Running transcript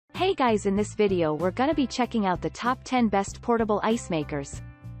Hey guys, in this video we're gonna be checking out the top 10 best portable ice makers.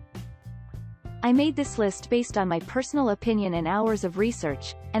 I made this list based on my personal opinion and hours of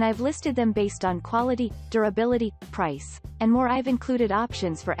research, and I've listed them based on quality, durability, price, and more. I've included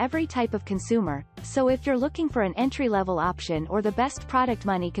options for every type of consumer, so if you're looking for an entry-level option or the best product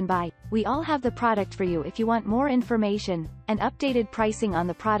money can buy, we all have the product for you. If you want more information and updated pricing on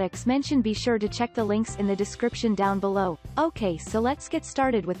the products mentioned, be sure to check the links in the description down below. Okay, so let's get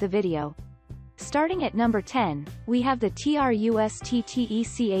started with the video. Starting at number 10, we have the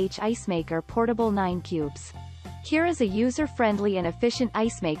TRUSTTECH Ice Maker Portable 9 Cubes. Here is a user-friendly and efficient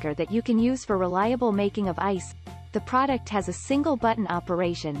ice maker that you can use for reliable making of ice. The product has a single button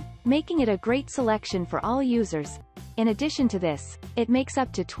operation, making it a great selection for all users. In addition to this, it makes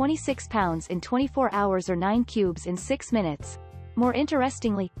up to 26 pounds in 24 hours or 9 cubes in 6 minutes. More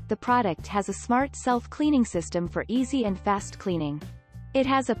interestingly, the product has a smart self-cleaning system for easy and fast cleaning. It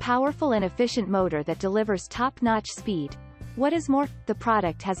has a powerful and efficient motor that delivers top-notch speed. What is more, the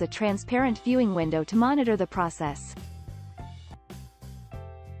product has a transparent viewing window to monitor the process.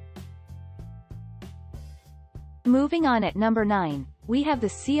 Moving on, at number 9, we have the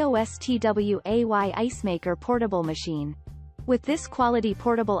COSTWAY Ice Maker Portable Machine. With this quality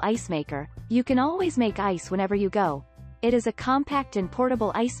portable ice maker, you can always make ice whenever you go. It is a compact and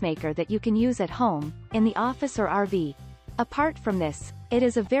portable ice maker that you can use at home, in the office or RV. Apart from this, it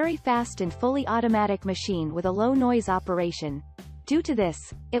is a very fast and fully automatic machine with a low noise operation. Due to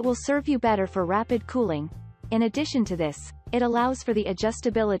this, it will serve you better for rapid cooling. In addition to this, it allows for the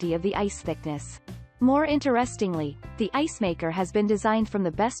adjustability of the ice thickness. More interestingly, the ice maker has been designed from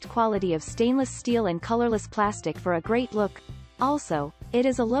the best quality of stainless steel and colorless plastic for a great look. Also, it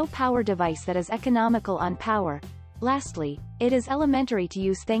is a low-power device that is economical on power. Lastly, it is elementary to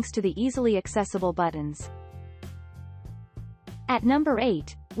use thanks to the easily accessible buttons. At number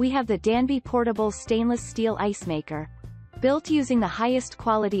 8, we have the Danby Portable Stainless Steel Ice Maker. Built using the highest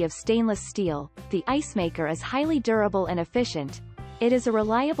quality of stainless steel, the ice maker is highly durable and efficient. It is a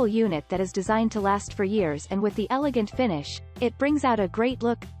reliable unit that is designed to last for years, and with the elegant finish, it brings out a great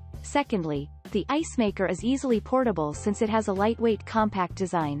look. Secondly, the ice maker is easily portable since it has a lightweight compact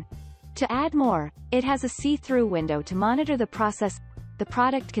design. To add more, it has a see-through window to monitor the process. The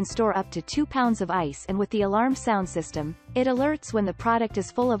product can store up to 2 pounds of ice, and with the alarm sound system, it alerts when the product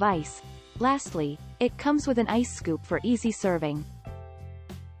is full of ice. Lastly, it comes with an ice scoop for easy serving.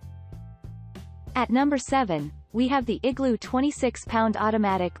 At number 7, we have the Igloo 26-pound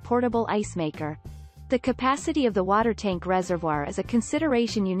automatic portable ice maker. The capacity of the water tank reservoir is a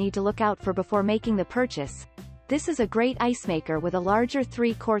consideration you need to look out for before making the purchase. This is a great ice maker with a larger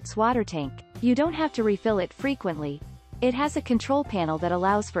 3-quarts water tank. You don't have to refill it frequently. It has a control panel that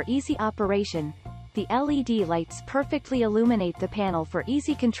allows for easy operation. The LED lights perfectly illuminate the panel for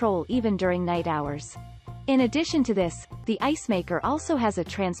easy control even during night hours. In addition to this, the ice maker also has a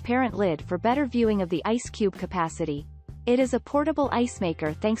transparent lid for better viewing of the ice cube capacity. It is a portable ice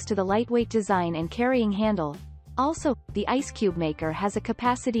maker thanks to the lightweight design and carrying handle. Also, the ice cube maker has a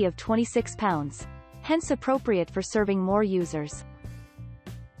capacity of 26 pounds, hence appropriate for serving more users.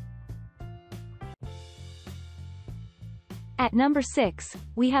 At number 6,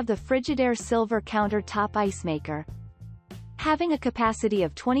 we have the Frigidaire Silver Countertop Ice Maker. Having a capacity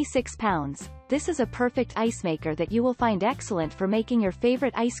of 26 pounds, this is a perfect ice maker that you will find excellent for making your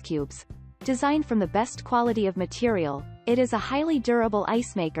favorite ice cubes. Designed from the best quality of material, it is a highly durable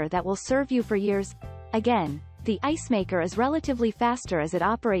ice maker that will serve you for years. Again, the ice maker is relatively faster as it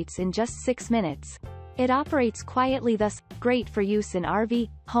operates in just 6 minutes. It operates quietly, thus great for use in RV,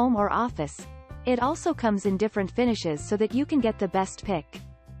 home or office. It also comes in different finishes so that you can get the best pick.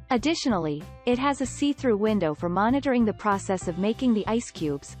 Additionally, it has a see-through window for monitoring the process of making the ice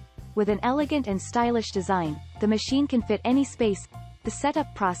cubes. With an elegant and stylish design, the machine can fit any space. The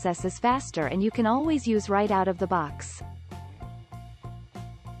setup process is faster and you can always use right out of the box.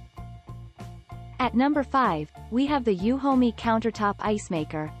 At number 5, we have the Euhomy Countertop Ice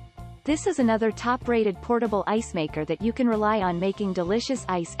Maker. This is another top-rated portable ice maker that you can rely on making delicious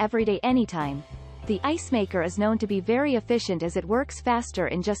ice every day, anytime. The ice maker is known to be very efficient as it works faster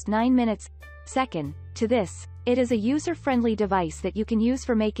in just 9 minutes. Second to this, it is a user-friendly device that you can use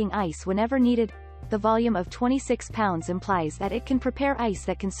for making ice whenever needed. The volume of 26 pounds implies that it can prepare ice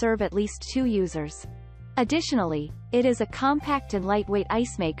that can serve at least 2 users. Additionally, it is a compact and lightweight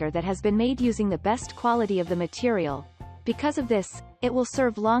ice maker that has been made using the best quality of the material. Because of this, it will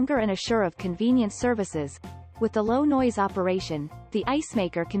serve longer and assure of convenient services. With the low noise operation, the ice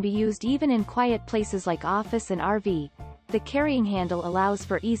maker can be used even in quiet places like office and RV. The carrying handle allows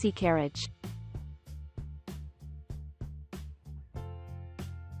for easy carriage.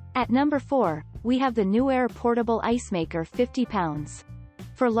 At number 4, we have the NewAir Portable Ice Maker 50 pounds.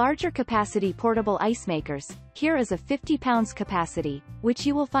 For larger capacity portable ice makers, here is a 50 pounds capacity, which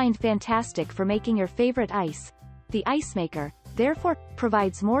you will find fantastic for making your favorite ice. The ice maker, therefore,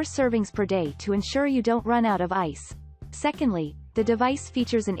 provides more servings per day to ensure you don't run out of ice. Secondly, the device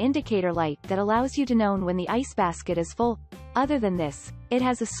features an indicator light that allows you to know when the ice basket is full. Other than this, it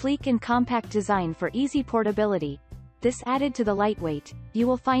has a sleek and compact design for easy portability. This added to the lightweight, you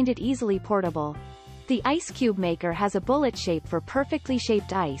will find it easily portable. The ice cube maker has a bullet shape for perfectly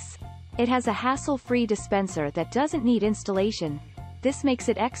shaped ice. It has a hassle-free dispenser that doesn't need installation. This makes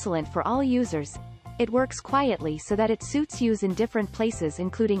it excellent for all users. It works quietly so that it suits use in different places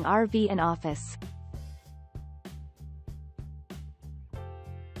including RV and office.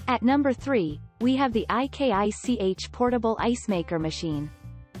 At number 3, we have the IKICH Portable Ice Maker Machine.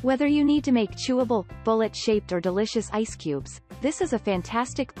 Whether you need to make chewable, bullet-shaped or delicious ice cubes, this is a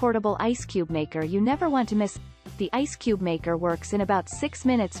fantastic portable ice cube maker you never want to miss. The ice cube maker works in about 6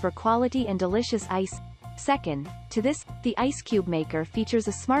 minutes for quality and delicious ice. Second to this, the ice cube maker features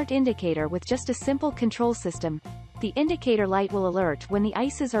a smart indicator with just a simple control system. The indicator light will alert when the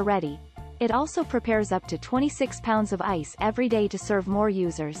ices are ready. It also prepares up to 26 pounds of ice every day to serve more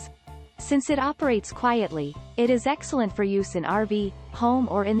users. Since it operates quietly, it is excellent for use in RV, home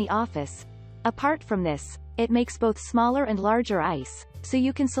or in the office. Apart from this, it makes both smaller and larger ice, so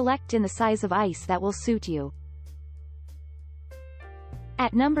you can select in the size of ice that will suit you.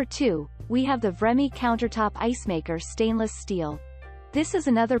 At number 2, we have the Vremi Countertop Ice Maker Stainless Steel. This is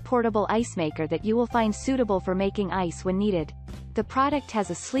another portable ice maker that you will find suitable for making ice when needed. The product has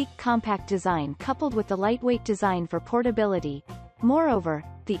a sleek compact design coupled with the lightweight design for portability. Moreover,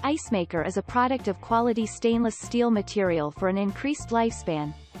 the ice maker is a product of quality stainless steel material for an increased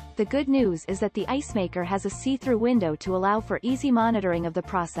lifespan. The good news is that the ice maker has a see-through window to allow for easy monitoring of the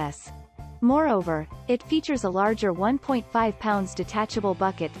process. Moreover, it features a larger 1.5 pounds detachable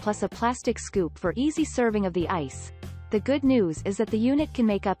bucket plus a plastic scoop for easy serving of the ice. The good news is that the unit can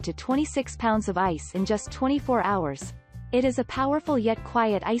make up to 26 pounds of ice in just 24 hours. It is a powerful yet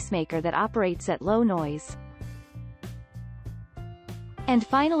quiet ice maker that operates at low noise. And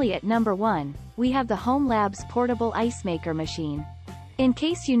finally at number 1, we have the hOmeLabs Portable Ice Maker Machine. In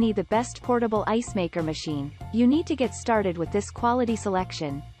case you need the best portable ice maker machine, you need to get started with this quality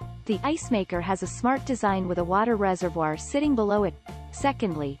selection. The ice maker has a smart design with a water reservoir sitting below it.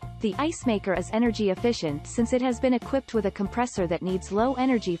 Secondly, the ice maker is energy efficient since it has been equipped with a compressor that needs low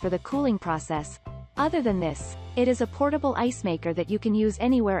energy for the cooling process. Other than this, it is a portable ice maker that you can use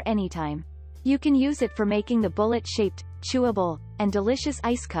anywhere anytime. You can use it for making the bullet-shaped, chewable, and delicious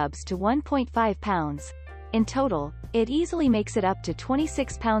ice cubes to 1.5 pounds. In total, it easily makes it up to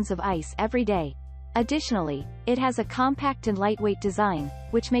 26 pounds of ice every day. Additionally, it has a compact and lightweight design,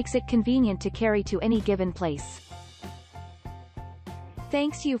 which makes it convenient to carry to any given place.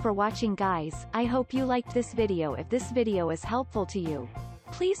 Thanks you for watching guys. I hope you liked this video. If this video is helpful to you,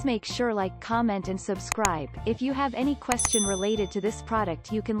 please make sure like, comment and subscribe. If you have any question related to this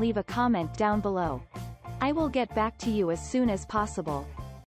product you can leave a comment down below. I will get back to you as soon as possible.